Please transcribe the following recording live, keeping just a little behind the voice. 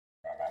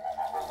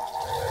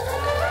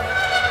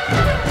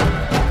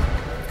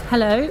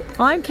Hello,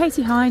 I'm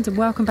Katie Hines and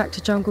welcome back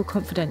to Jungle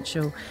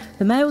Confidential,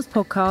 the Mail's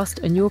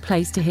podcast and your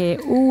place to hear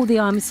all the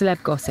I'm a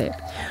Celeb gossip.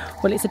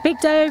 Well, it's a big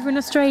day over in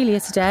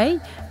Australia today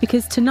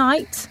because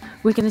tonight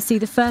we're going to see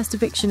the first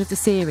eviction of the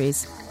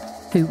series.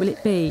 Who will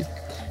it be?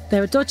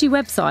 There are dodgy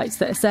websites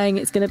that are saying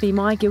it's going to be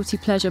my guilty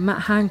pleasure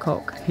Matt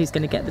Hancock who's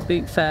going to get the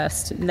boot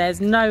first. And there's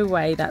no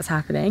way that's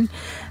happening.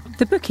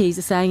 The bookies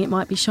are saying it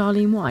might be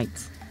Charlene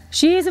White.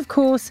 She is, of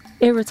course,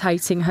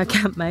 irritating her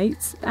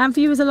campmates, and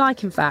viewers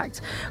alike, in fact,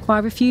 by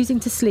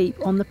refusing to sleep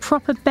on the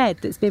proper bed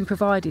that's been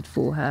provided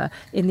for her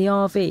in the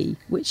RV,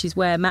 which is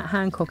where Matt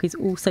Hancock is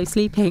also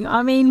sleeping.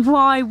 I mean,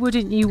 why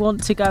wouldn't you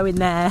want to go in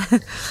there?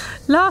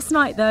 Last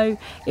night, though,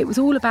 it was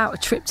all about a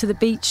trip to the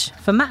beach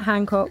for Matt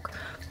Hancock,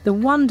 the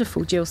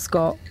wonderful Jill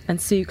Scott and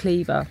Sue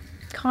Cleaver,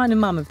 kind of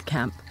mum of the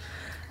camp.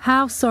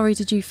 How sorry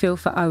did you feel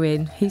for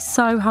Owen? He's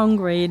so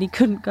hungry and he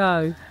couldn't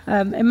go.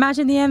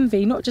 Imagine the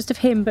envy, not just of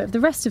him, but of the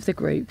rest of the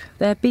group.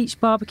 Their beach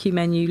barbecue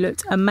menu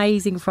looked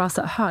amazing for us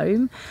at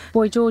home.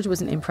 Boy George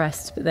wasn't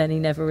impressed, but then he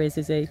never is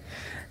he?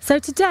 So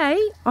today,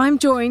 I'm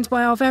joined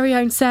by our very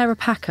own Sarah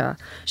Packer.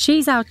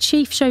 She's our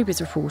chief showbiz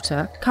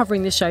reporter,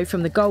 covering the show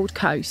from the Gold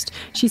Coast.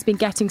 She's been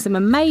getting some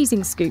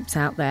amazing scoops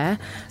out there.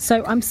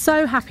 So I'm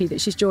so happy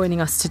that she's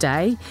joining us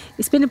today.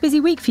 It's been a busy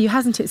week for you,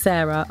 hasn't it,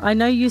 Sarah? I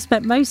know you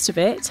spent most of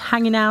it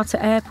hanging out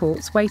at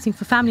airports, waiting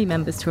for family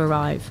members to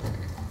arrive.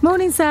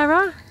 Morning,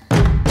 Sarah.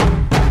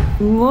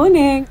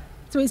 Morning.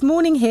 So it's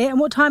morning here, and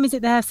what time is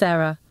it there,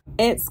 Sarah?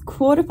 It's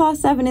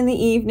 7:15 in the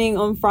evening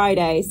on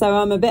Friday, so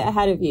I'm a bit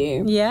ahead of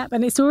you. Yeah,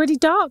 and it's already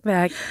dark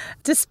there.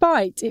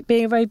 Despite it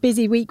being a very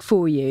busy week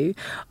for you,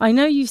 I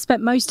know you've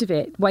spent most of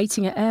it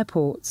waiting at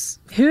airports.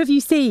 Who have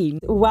you seen?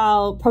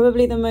 Well,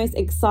 probably the most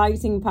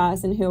exciting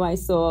person who I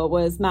saw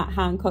was Matt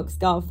Hancock's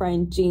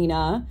girlfriend,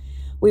 Gina.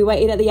 We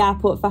waited at the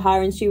airport for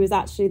her and she was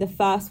actually the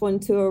first one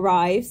to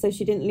arrive, so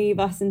she didn't leave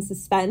us in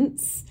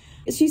suspense.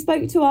 She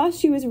spoke to us.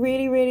 She was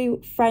really,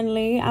 really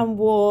friendly and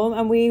warm.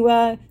 And we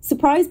were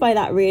surprised by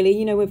that, really,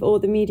 you know, with all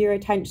the media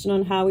attention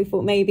on her. We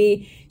thought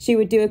maybe she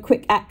would do a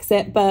quick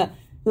exit. But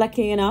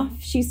luckily enough,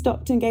 she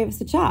stopped and gave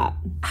us a chat.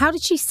 How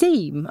did she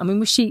seem? I mean,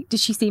 did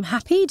she seem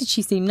happy? Did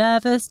she seem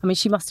nervous? I mean,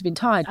 she must have been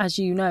tired. As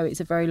you know, it's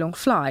a very long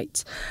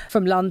flight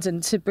from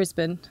London to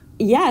Brisbane.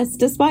 Yes,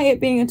 despite it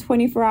being a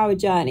 24-hour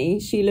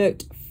journey, she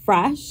looked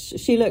fresh.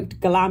 She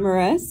looked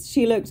glamorous.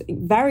 She looked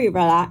very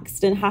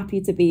relaxed and happy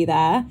to be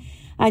there.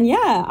 And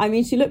yeah, I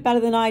mean, she looked better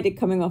than I did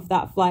coming off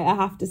that flight, I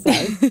have to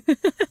say.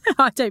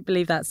 I don't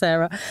believe that,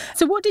 Sarah.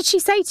 So what did she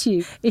say to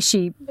you? Is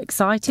she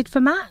excited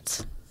for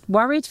Matt?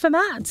 Worried for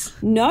Matt?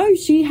 No,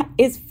 she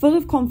is full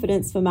of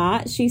confidence for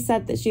Matt. She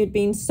said that she had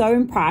been so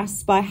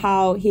impressed by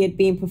how he had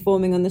been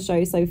performing on the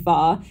show so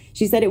far.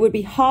 She said it would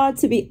be hard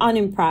to be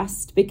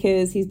unimpressed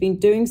because he's been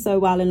doing so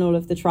well in all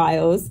of the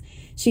trials.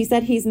 She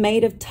said he's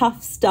made of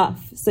tough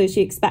stuff, so she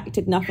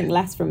expected nothing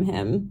less from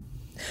him.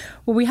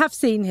 Well, we have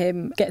seen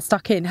him get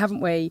stuck in,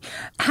 haven't we?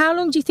 How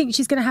long do you think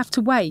she's going to have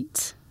to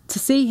wait to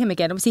see him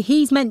again? Obviously,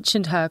 he's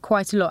mentioned her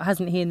quite a lot,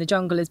 hasn't he, in The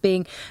Jungle as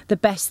being the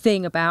best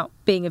thing about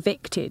being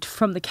evicted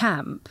from the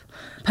camp.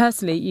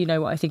 Personally, you know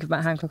what I think of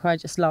Matt Hancock. I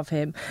just love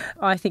him.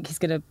 I think he's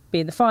going to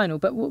be in the final.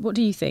 But what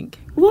do you think?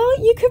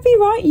 Well, you could be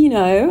right, you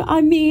know.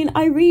 I mean,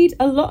 I read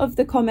a lot of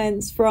the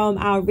comments from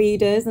our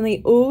readers and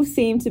they all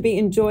seem to be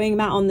enjoying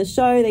Matt on the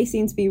show. They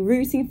seem to be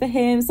rooting for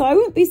him. So I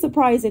wouldn't be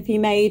surprised if he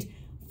made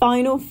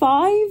final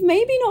 5,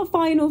 maybe not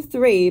final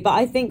 3, but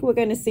I think we're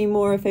going to see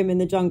more of him in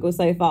The Jungle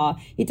so far.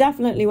 He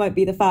definitely won't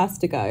be the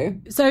first to go.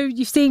 So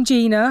you've seen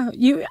Gina.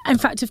 In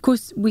fact, of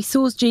course, we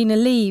saw Gina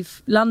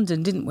leave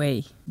London, didn't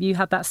we? You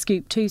had that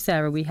scoop too,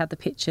 Sarah. We had the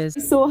pictures.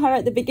 We saw her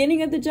at the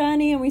beginning of the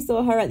journey and we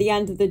saw her at the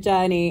end of the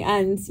journey.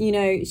 And, you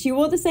know, she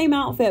wore the same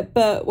outfit,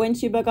 but when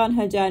she began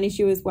her journey,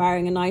 she was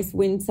wearing a nice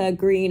winter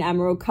green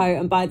emerald coat.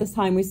 And by the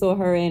time we saw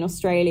her in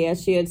Australia,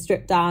 she had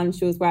stripped down.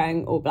 She was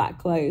wearing all black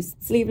clothes,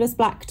 sleeveless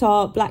black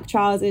top, black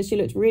trousers. She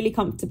looked really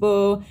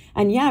comfortable.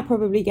 And yeah,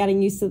 probably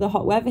getting used to the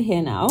hot weather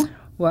here now.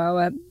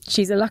 Well,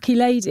 she's a lucky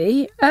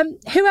lady.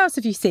 Who else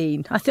have you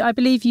seen? I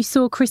believe you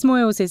saw Chris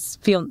Moyles'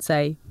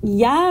 fiancée.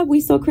 Yeah,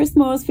 we saw Chris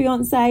Moyles'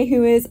 fiancée,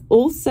 who is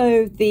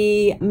also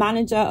the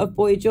manager of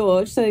Boy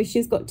George. So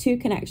she's got 2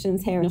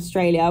 connections here in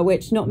Australia,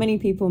 which not many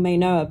people may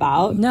know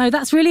about. No,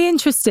 that's really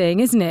interesting,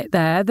 isn't it,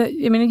 there?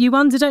 I mean, you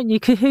wonder, don't you,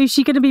 who's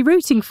she going to be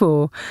rooting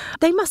for?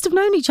 They must have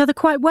known each other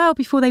quite well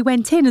before they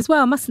went in as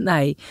well, mustn't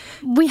they?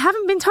 We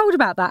haven't been told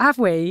about that, have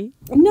we?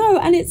 No,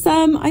 and it's,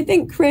 I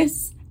think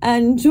Chris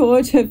and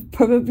George have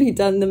probably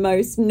done the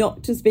most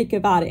not to speak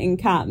about it in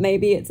camp.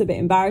 Maybe it's a bit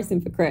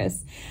embarrassing for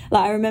Chris.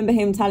 Like, I remember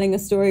him telling a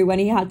story when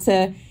he had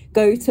to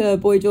go to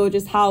Boy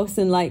George's house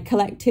and like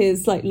collect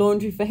his like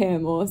laundry for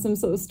him or some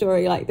sort of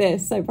story like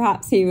this. So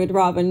perhaps he would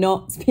rather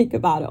not speak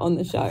about it on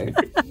the show.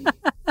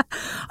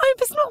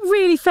 It's not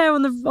really fair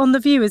on the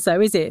viewers,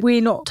 though, is it?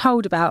 We're not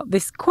told about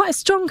this quite a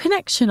strong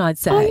connection, I'd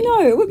say. I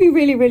know, it would be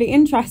really, really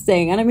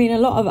interesting. And I mean, a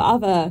lot of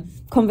other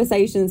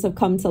conversations have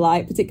come to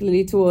light,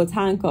 particularly towards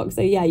Hancock.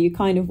 So yeah, you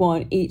kind of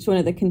want each one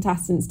of the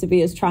contestants to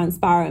be as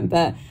transparent,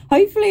 but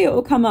hopefully it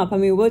will come up. I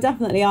mean, we'll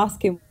definitely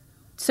ask him.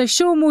 So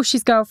Sean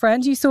Walsh's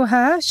girlfriend, you saw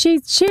her.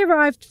 She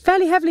arrived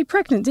fairly heavily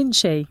pregnant, didn't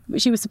she?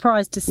 Which she was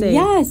surprised to see.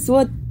 Yes,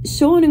 well,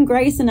 Sean and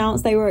Grace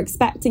announced they were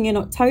expecting in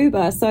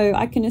October, so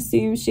I can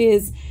assume she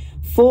is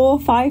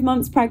 4-5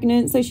 months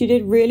pregnant. So she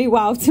did really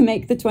well to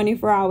make the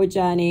 24-hour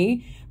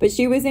journey. But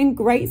she was in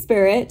great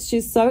spirits.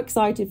 She's so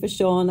excited for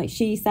Sean. Like,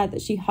 she said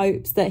that she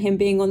hopes that him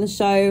being on the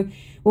show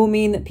will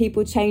mean that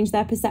people change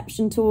their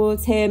perception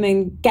towards him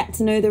and get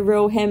to know the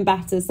real him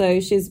better. So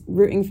she's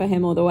rooting for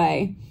him all the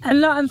way.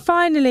 And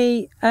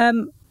finally,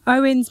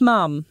 Owen's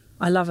mum.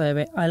 I love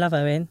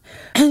Owen.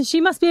 She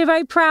must be a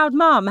very proud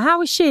mum.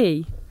 How is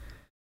she?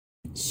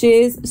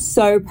 She's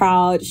so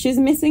proud. She's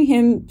missing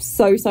him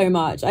so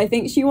much. I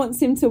think she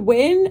wants him to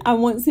win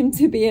and wants him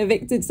to be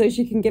evicted so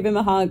she can give him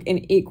a hug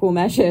in equal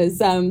measures.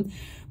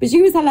 But she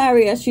was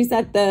hilarious. She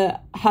said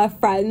that her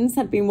friends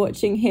had been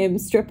watching him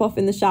strip off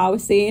in the shower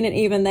scene, and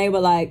even they were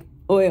like,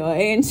 oi,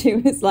 oi. And she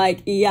was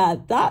like, yeah,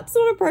 that's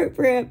not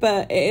appropriate,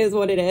 but it is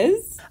what it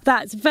is.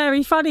 That's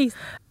very funny.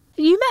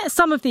 You met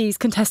some of these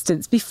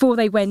contestants before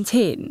they went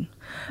in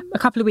a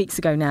couple of weeks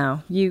ago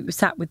now. You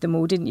sat with them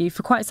all, didn't you,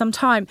 for quite some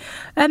time.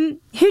 Who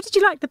did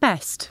you like the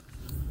best?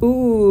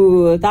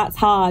 Ooh, that's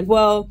hard.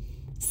 Well,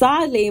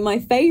 sadly, my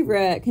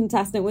favourite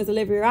contestant was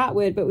Olivia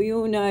Attwood, but we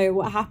all know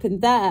what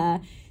happened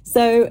there.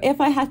 So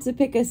if I had to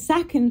pick a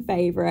second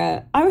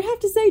favourite, I would have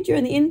to say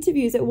during the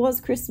interviews, it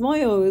was Chris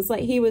Moyles.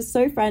 Like, he was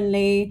so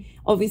friendly.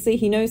 Obviously,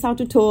 he knows how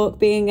to talk,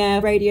 being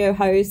a radio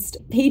host.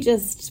 He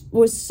just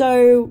was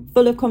so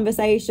full of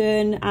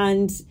conversation,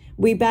 and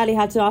we barely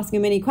had to ask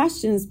him any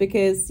questions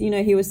because, you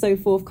know, he was so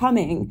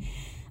forthcoming.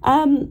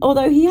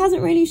 Although he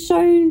hasn't really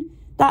shown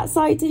that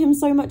side to him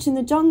so much in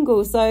the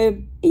jungle. So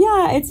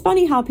yeah, it's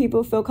funny how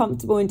people feel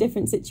comfortable in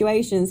different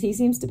situations. He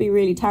seems to be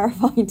really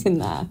terrified in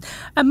there.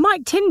 And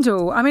Mike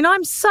Tindall, I mean,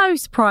 I'm so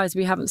surprised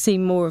we haven't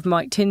seen more of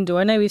Mike Tindall.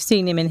 I know we've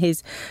seen him in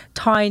his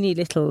tiny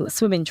little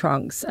swimming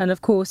trunks. And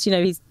of course, you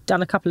know, he's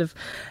done a couple of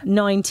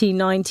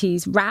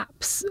 1990s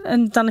raps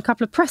and done a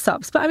couple of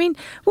press-ups. But I mean,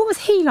 what was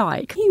he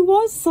like? He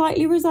was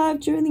slightly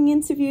reserved during the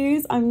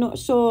interviews. I'm not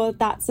sure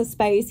that's a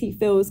space he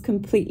feels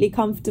completely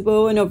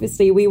comfortable. And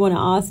obviously we want to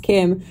ask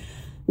him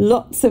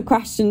lots of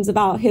questions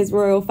about his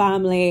royal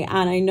family,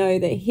 and I know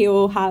that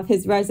he'll have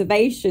his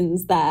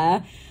reservations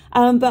there.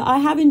 But I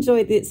have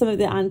enjoyed some of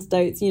the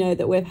anecdotes, you know,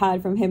 that we've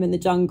heard from him in the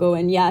jungle,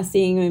 and yeah,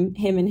 seeing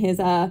him in his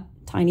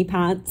tiny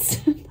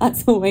pants,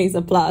 that's always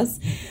a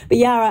plus. But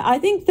yeah, I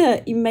think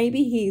that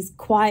maybe he's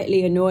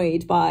quietly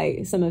annoyed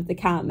by some of the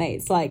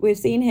campmates. Like, we've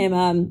seen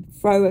him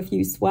throw a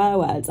few swear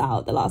words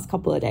out the last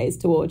couple of days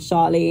towards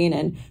Charlene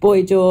and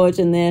Boy George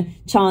and the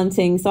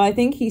chanting. So I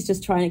think he's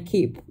just trying to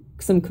keep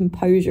some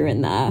composure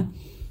in there.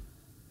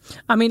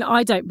 I mean,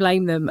 I don't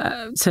blame them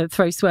to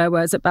throw swear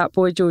words about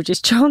Boy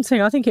George's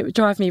chanting. I think it would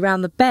drive me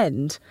round the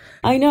bend.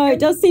 I know, it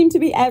does seem to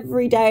be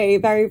every day,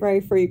 very,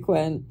 very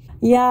frequent.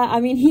 Yeah, I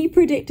mean, he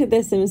predicted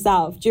this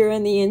himself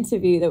during the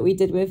interview that we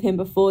did with him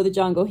before the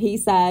jungle. He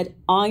said,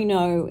 I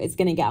know it's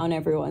going to get on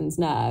everyone's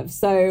nerves.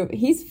 So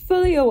he's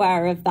fully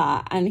aware of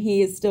that, and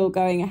he is still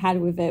going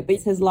ahead with it. But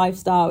it's his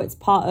lifestyle. It's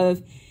part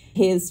of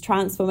his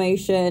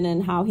transformation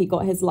and how he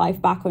got his life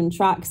back on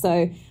track.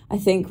 So I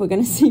think we're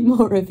going to see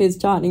more of his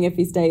chanting if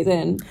he stays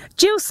in.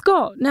 Jill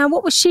Scott, now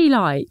what was she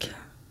like?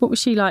 What was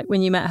she like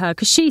when you met her?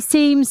 Because she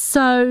seems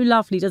so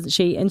lovely, doesn't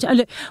she? And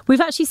look,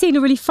 we've actually seen a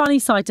really funny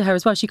side to her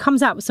as well. She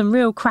comes out with some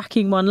real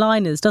cracking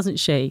one-liners, doesn't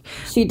she?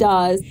 She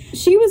does.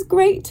 She was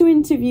great to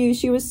interview.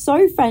 She was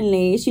so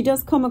friendly. She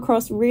does come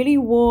across really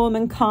warm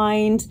and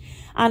kind.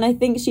 And I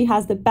think she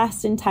has the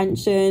best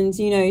intentions.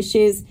 You know,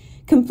 she's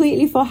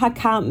completely for her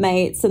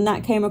campmates, and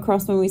that came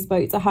across when we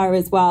spoke to her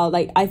as well.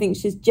 Like, I think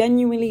she's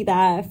genuinely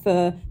there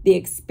for the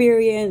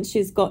experience.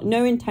 She's got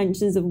no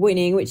intentions of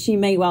winning, which she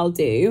may well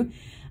do.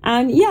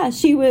 And yeah,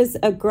 she was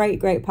a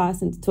great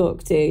person to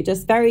talk to,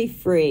 just very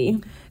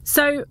free.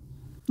 So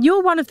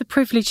you're one of the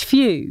privileged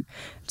few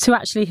to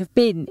actually have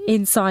been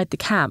inside the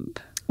camp,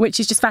 which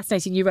is just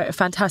fascinating. You wrote a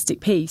fantastic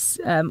piece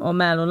on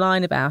Mail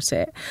Online about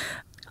it.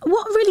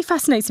 What really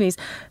fascinates me is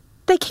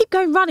they keep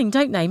going running,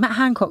 don't they? Matt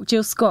Hancock,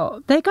 Jill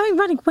Scott, they're going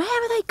running. Where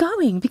are they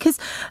going? Because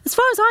as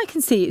far as I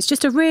can see, it's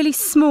just a really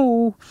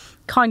small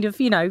kind of,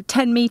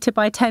 10 metre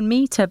by 10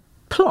 metre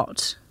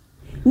plot.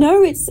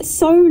 No, it's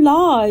so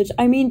large.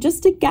 I mean,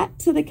 just to get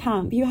to the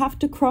camp, you have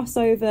to cross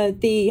over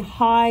the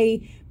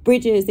high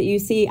bridges that you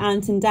see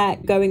Ant and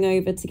Dec going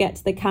over to get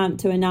to the camp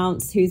to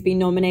announce who's been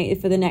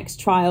nominated for the next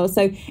trial.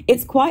 So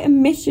it's quite a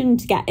mission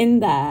to get in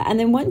there. And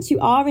then once you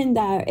are in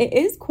there, it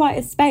is quite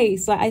a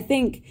space. Like, I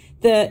think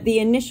the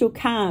initial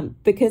camp,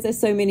 because there's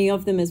so many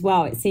of them as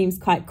well, it seems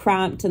quite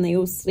cramped and they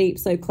all sleep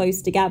so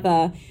close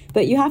together.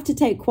 But you have to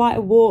take quite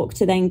a walk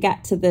to then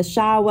get to the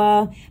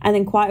shower, and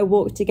then quite a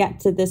walk to get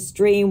to the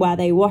stream where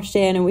they wash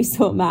in. And we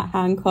saw Matt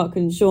Hancock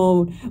and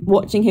Sean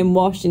watching him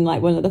wash in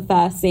like one of the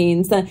first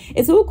scenes. So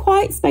it's all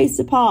quite spaced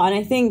apart. And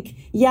I think,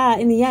 yeah,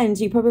 in the end,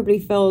 you probably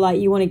feel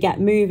like you want to get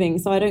moving.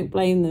 So I don't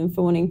blame them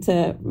for wanting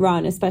to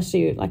run,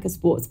 especially like a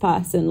sports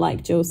person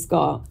like Jill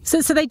Scott.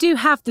 So they do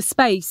have the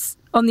space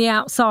on the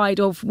outside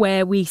of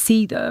where we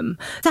see them.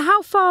 So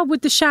how far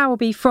would the shower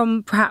be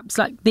from perhaps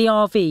like the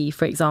RV,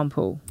 for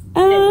example?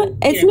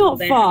 It's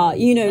not far,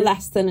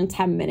 less than a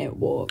 10-minute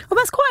walk. Well,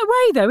 that's quite a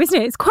way though, isn't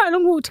it? It's quite a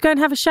long walk to go and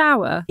have a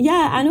shower.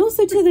 Yeah, and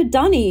also to the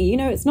dunny,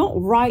 it's not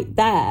right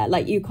there.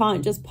 Like, you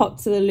can't just pop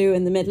to the loo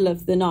in the middle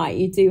of the night.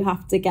 You do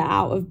have to get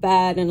out of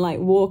bed and like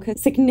walk a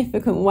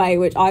significant way,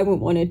 which I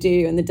wouldn't want to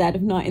do in the dead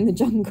of night in the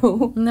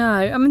jungle. No,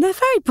 I mean, they're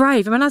very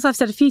brave. I mean, as I've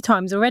said a few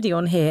times already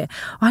on here,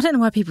 I don't know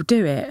why people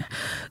do it.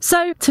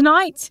 So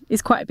tonight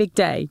is quite a big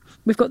day.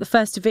 We've got the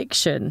first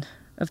eviction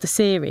of the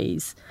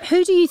series.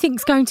 Who do you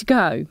think's going to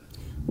go?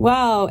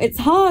 Well, it's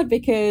hard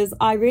because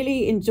I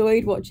really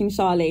enjoyed watching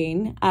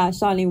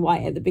Charlene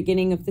White at the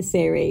beginning of the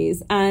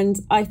series. And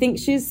I think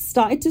she's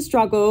started to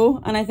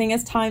struggle. And I think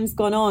as time's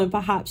gone on,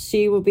 perhaps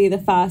she will be the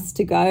first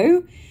to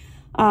go.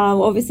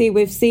 Obviously,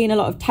 we've seen a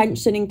lot of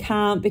tension in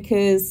camp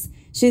because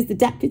she's the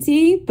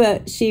deputy,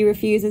 but she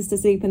refuses to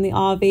sleep in the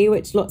RV,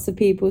 which lots of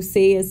people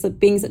see as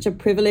being such a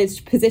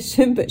privileged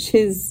position, but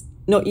she's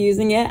not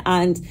using it.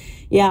 And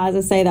yeah, as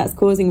I say, that's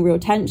causing real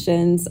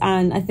tensions.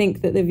 And I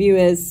think that the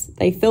viewers,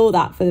 they feel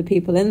that for the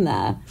people in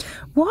there.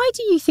 Why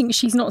do you think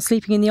she's not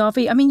sleeping in the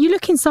RV? I mean, you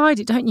look inside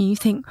it, don't you? You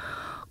think,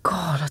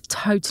 God, I'd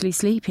totally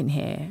sleep in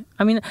here.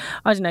 I mean,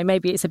 I don't know,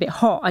 maybe it's a bit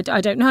hot. I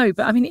don't know.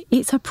 But I mean,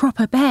 it's a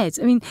proper bed.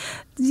 I mean,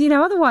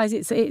 otherwise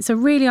it's a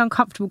really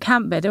uncomfortable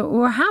camp bed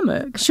or a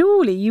hammock.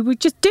 Surely you would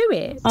just do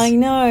it. I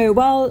know.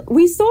 Well,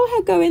 we saw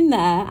her go in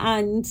there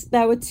and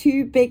there were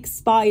 2 big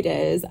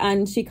spiders,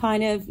 and she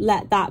kind of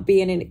let that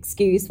be an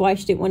excuse why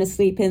she didn't want to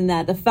sleep in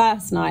there the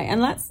first night.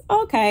 And that's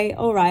okay.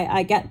 All right.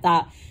 I get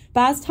that.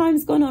 But as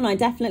time's gone on, I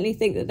definitely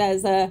think that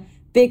there's a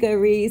bigger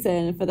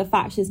reason for the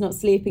fact she's not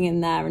sleeping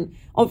in there. And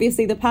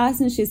obviously the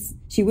person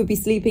she would be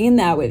sleeping in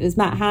there with is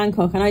Matt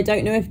Hancock, and I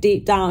don't know if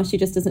deep down she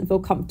just doesn't feel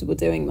comfortable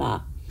doing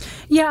that.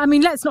 Yeah, I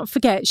mean, let's not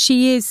forget,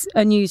 she is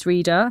a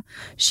newsreader.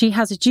 She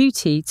has a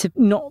duty to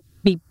not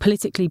be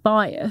politically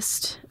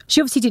biased. She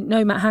obviously didn't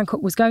know Matt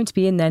Hancock was going to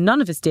be in there. None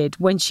of us did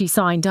when she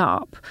signed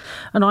up.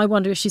 And I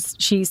wonder if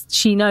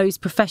she knows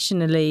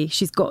professionally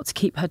she's got to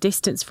keep her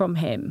distance from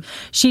him.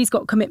 She's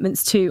got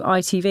commitments to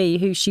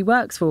ITV, who she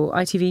works for,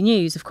 ITV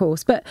News, of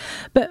course. But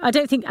I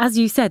don't think, as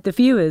you said, the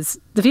viewers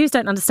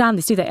don't understand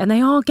this, do they? And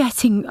they are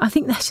getting, I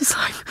think they're just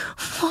like,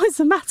 what is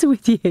the matter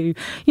with you?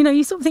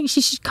 You sort of think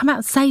she should come out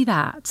and say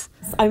that.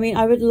 I mean,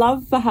 I would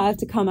love for her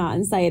to come out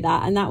and say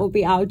that, and that will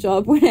be our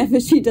job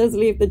whenever she does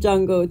leave the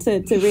jungle,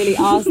 to really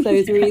ask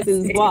those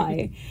reasons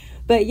why.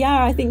 But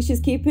yeah, I think she's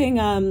keeping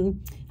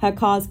her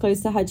cards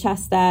close to her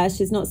chest there.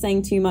 She's not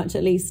saying too much,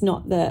 at least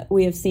not that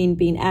we have seen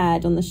being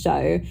aired on the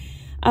show.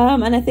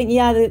 And I think,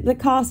 yeah, the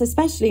cast,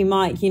 especially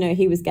Mike,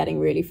 he was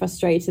getting really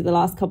frustrated the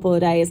last couple of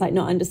days, like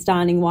not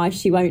understanding why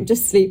she won't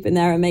just sleep in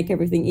there and make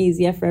everything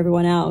easier for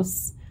everyone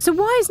else. So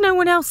why is no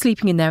one else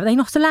sleeping in there? Are they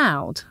not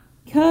allowed?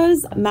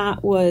 Because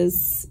Matt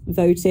was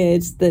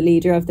voted the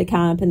leader of the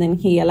camp and then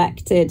he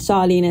elected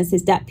Charlene as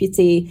his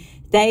deputy,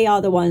 they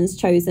are the ones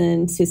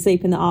chosen to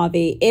sleep in the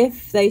RV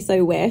if they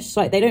so wish.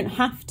 Like, they don't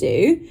have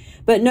to,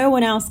 but no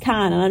one else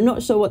can. And I'm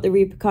not sure what the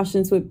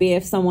repercussions would be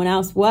if someone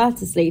else were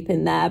to sleep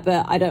in there,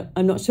 but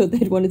I'm not sure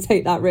they'd want to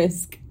take that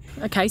risk.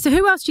 Okay, so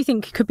who else do you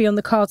think could be on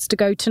the cards to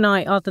go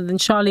tonight other than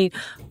Charlene?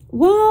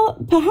 Well,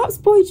 perhaps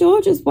Boy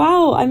George as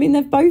well. I mean,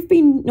 they've both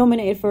been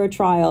nominated for a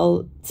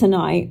trial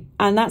tonight,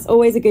 and that's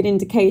always a good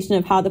indication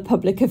of how the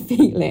public are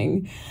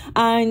feeling.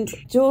 And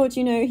George,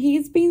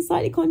 he's been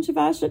slightly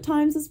controversial at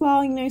times as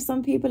well.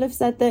 Some people have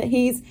said that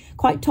he's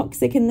quite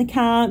toxic in the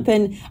camp.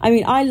 And I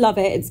mean, I love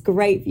it. It's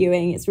great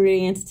viewing. It's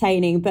really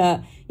entertaining.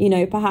 But,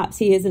 perhaps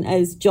he isn't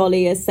as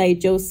jolly as, say,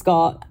 Jill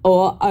Scott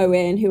or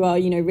Owen, who are,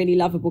 really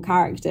lovable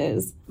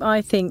characters. I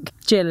think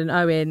Jill and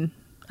Owen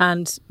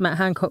and Matt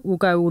Hancock will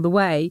go all the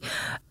way.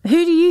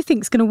 Who do you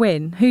think's going to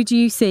win? Who do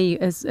you see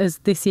as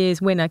this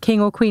year's winner, king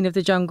or queen of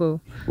the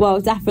jungle? Well,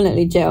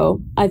 definitely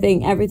Jill. I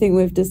think everything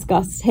we've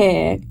discussed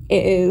here,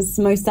 it is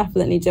most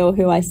definitely Jill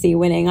who I see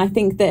winning. I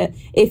think that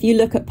if you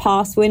look at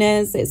past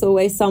winners, it's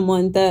always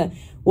someone that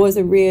was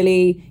a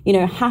really,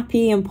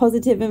 happy and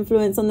positive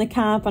influence on the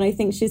camp. And I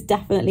think she's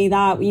definitely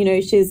that.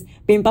 She's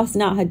been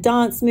busting out her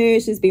dance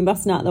moves. She's been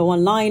busting out the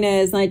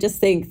one-liners. And I just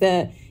think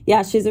that,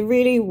 yeah, she's a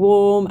really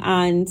warm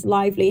and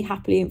lively,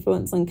 happily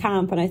influence on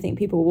camp. And I think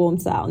people warm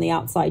to that on the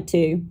outside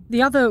too.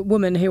 The other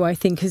woman who I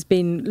think has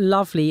been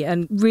lovely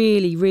and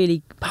really,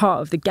 really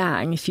part of the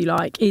gang, if you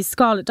like, is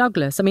Scarlett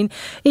Douglas. I mean,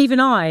 even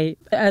I,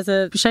 as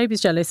a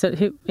showbiz journalist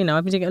who,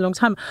 I've been doing it a long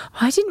time,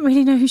 I didn't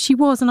really know who she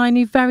was and I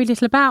knew very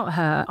little about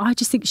her. I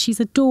just think she's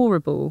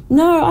adorable.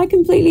 No, I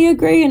completely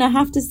agree. And I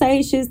have to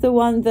say, she's the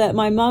one that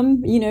my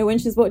mum, when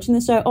she's watching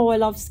the show, I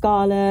love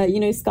Scarlett.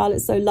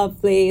 Scarlett's so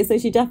lovely. So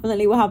she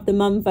definitely will have the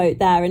mum vote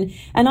there. And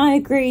I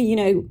agree,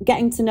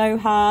 getting to know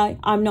her.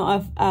 I'm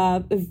not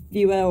a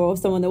viewer or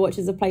someone that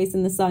watches A Place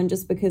in the Sun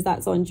just because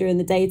that's on during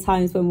the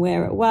daytimes when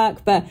we're at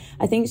work. But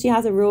I think she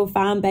has a real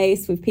fan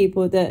base with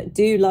people that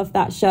do love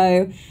that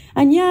show.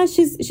 And yeah,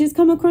 she's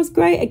come across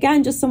great.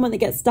 Again, just someone that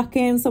gets stuck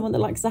in, someone that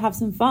likes to have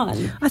some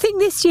fun. I think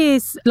this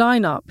year's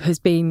lineup has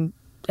been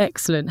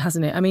excellent,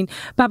 hasn't it? I mean,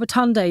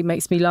 Babatunde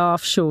makes me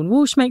laugh. Sean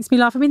Walsh makes me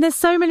laugh. I mean, there's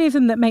so many of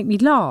them that make me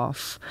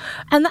laugh.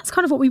 And that's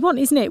kind of what we want,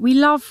 isn't it? We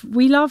love,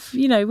 we love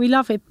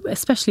it,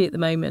 especially at the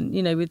moment,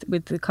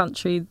 with the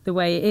country the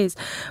way it is.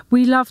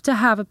 We love to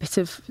have a bit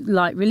of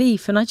light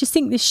relief. And I just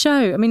think this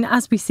show, I mean,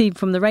 as we've seen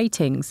from the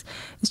ratings,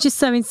 it's just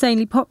so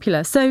insanely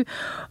popular. So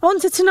on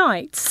to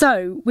tonight.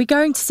 So we're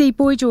going to see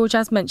Boy George,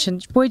 as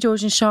mentioned, Boy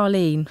George and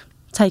Charlene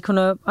take on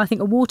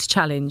a water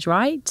challenge,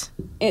 right?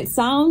 It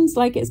sounds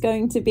like it's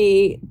going to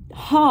be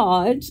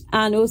hard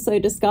and also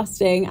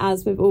disgusting,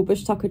 as with all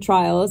Bush Tucker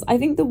trials. I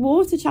think the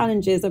water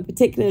challenges are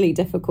particularly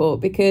difficult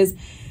because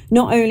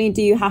not only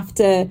do you have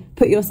to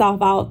put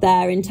yourself out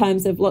there in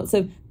terms of lots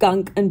of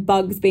gunk and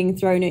bugs being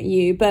thrown at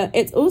you, but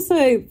it's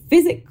also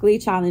physically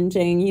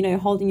challenging,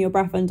 holding your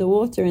breath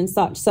underwater and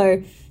such.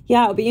 So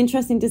yeah, it'll be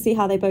interesting to see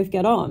how they both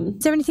get on.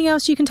 Is there anything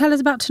else you can tell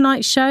us about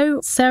tonight's show?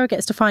 Sarah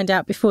gets to find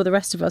out before the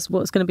rest of us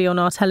what's going to be on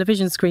our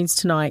television screens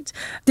tonight.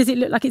 Does it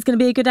look like it's going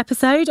to be a good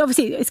episode?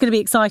 Obviously, it's going to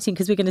be exciting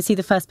because we're going to see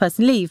the first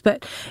person leave,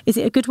 but is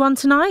it a good one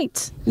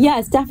tonight? Yeah,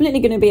 it's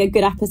definitely going to be a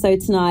good episode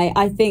tonight.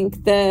 I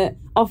think that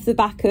off the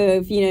back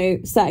of,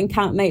 certain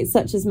campmates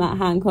such as Matt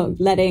Hancock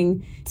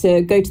letting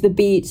to go to the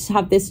beach,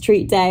 have this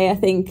treat day, I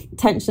think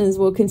tensions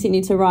will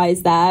continue to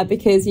rise there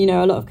because, a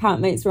lot of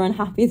campmates were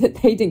unhappy that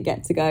they didn't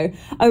get to go.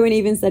 Owen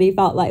even said he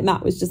felt like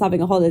Matt was just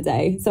having a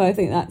holiday. So I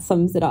think that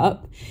sums it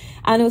up.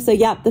 And also,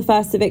 the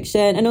first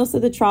eviction and also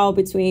the trial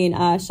between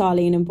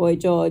Charlene and Boy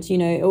George.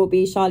 It will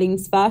be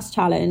Charlene's first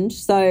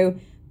challenge. So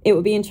it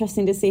will be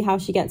interesting to see how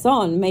she gets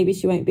on. Maybe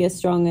she won't be as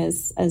strong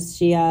as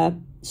she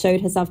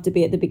showed herself to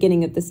be at the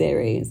beginning of the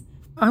series.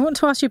 I want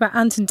to ask you about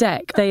Ant and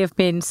Dec. They have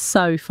been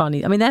so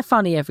funny. I mean, they're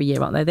funny every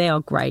year, aren't they? They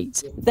are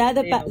great. They're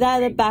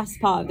the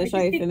best part of the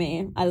show for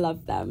me. I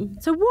love them.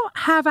 So what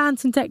have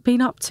Ant and Dec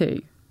been up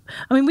to?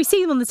 I mean, we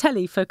see them on the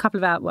telly for a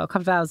couple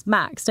of hours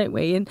max, don't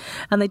we?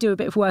 And they do a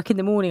bit of work in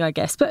the morning, I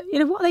guess. But,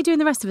 what are they doing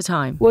the rest of the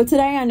time? Well,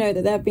 today I know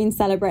that they've been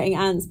celebrating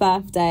Ant's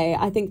birthday.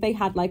 I think they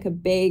had like a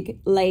big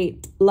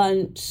late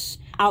lunch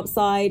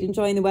outside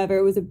enjoying the weather.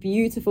 It was a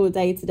beautiful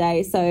day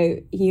today, so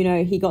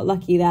he got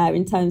lucky there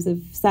in terms of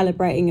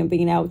celebrating and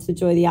being able to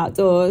enjoy the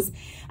outdoors.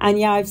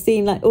 And I've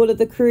seen like all of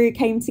the crew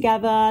came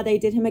together, they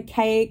did him a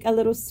cake, a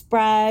little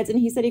spread, and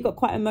he said he got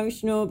quite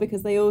emotional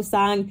because they all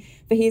sang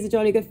for He's a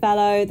Jolly Good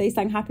Fellow. They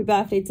sang happy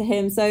birthday to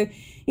him. So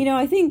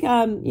I think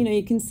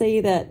you can see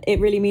that it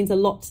really means a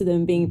lot to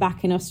them being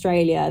back in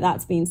Australia.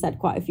 That's been said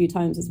quite a few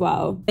times as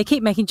well. They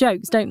keep making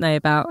jokes, don't they,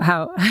 about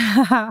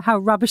how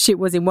rubbish it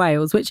was in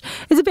Wales, which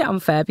is a bit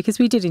unfair because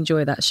we did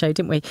enjoy that show,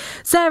 didn't we?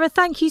 Sarah,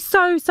 thank you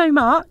so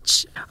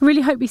much. I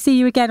really hope we see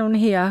you again on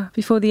here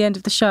before the end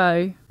of the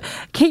show.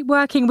 Keep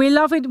working. We're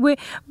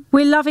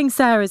loving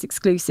Sarah's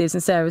exclusives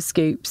and Sarah's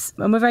scoops,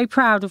 and we're very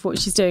proud of what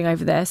she's doing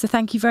over there. So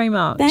thank you very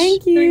much.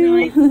 Thank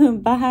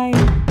you. Bye.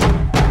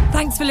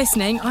 Thanks for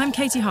listening. I'm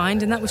Katie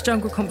Hind, and that was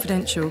Jungle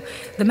Confidential,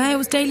 the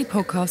Mail's daily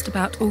podcast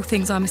about all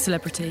things I'm a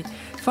Celebrity.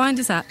 Find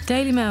us at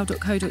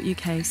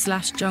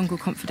dailymail.co.uk/Jungle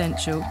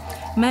Confidential,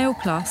 Mail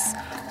Plus,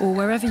 or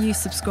wherever you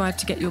subscribe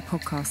to get your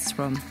podcasts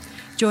from.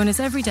 Join us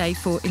every day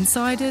for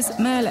insiders,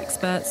 Mail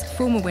experts,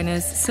 former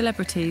winners,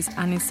 celebrities,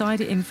 and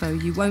insider info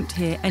you won't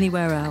hear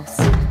anywhere else.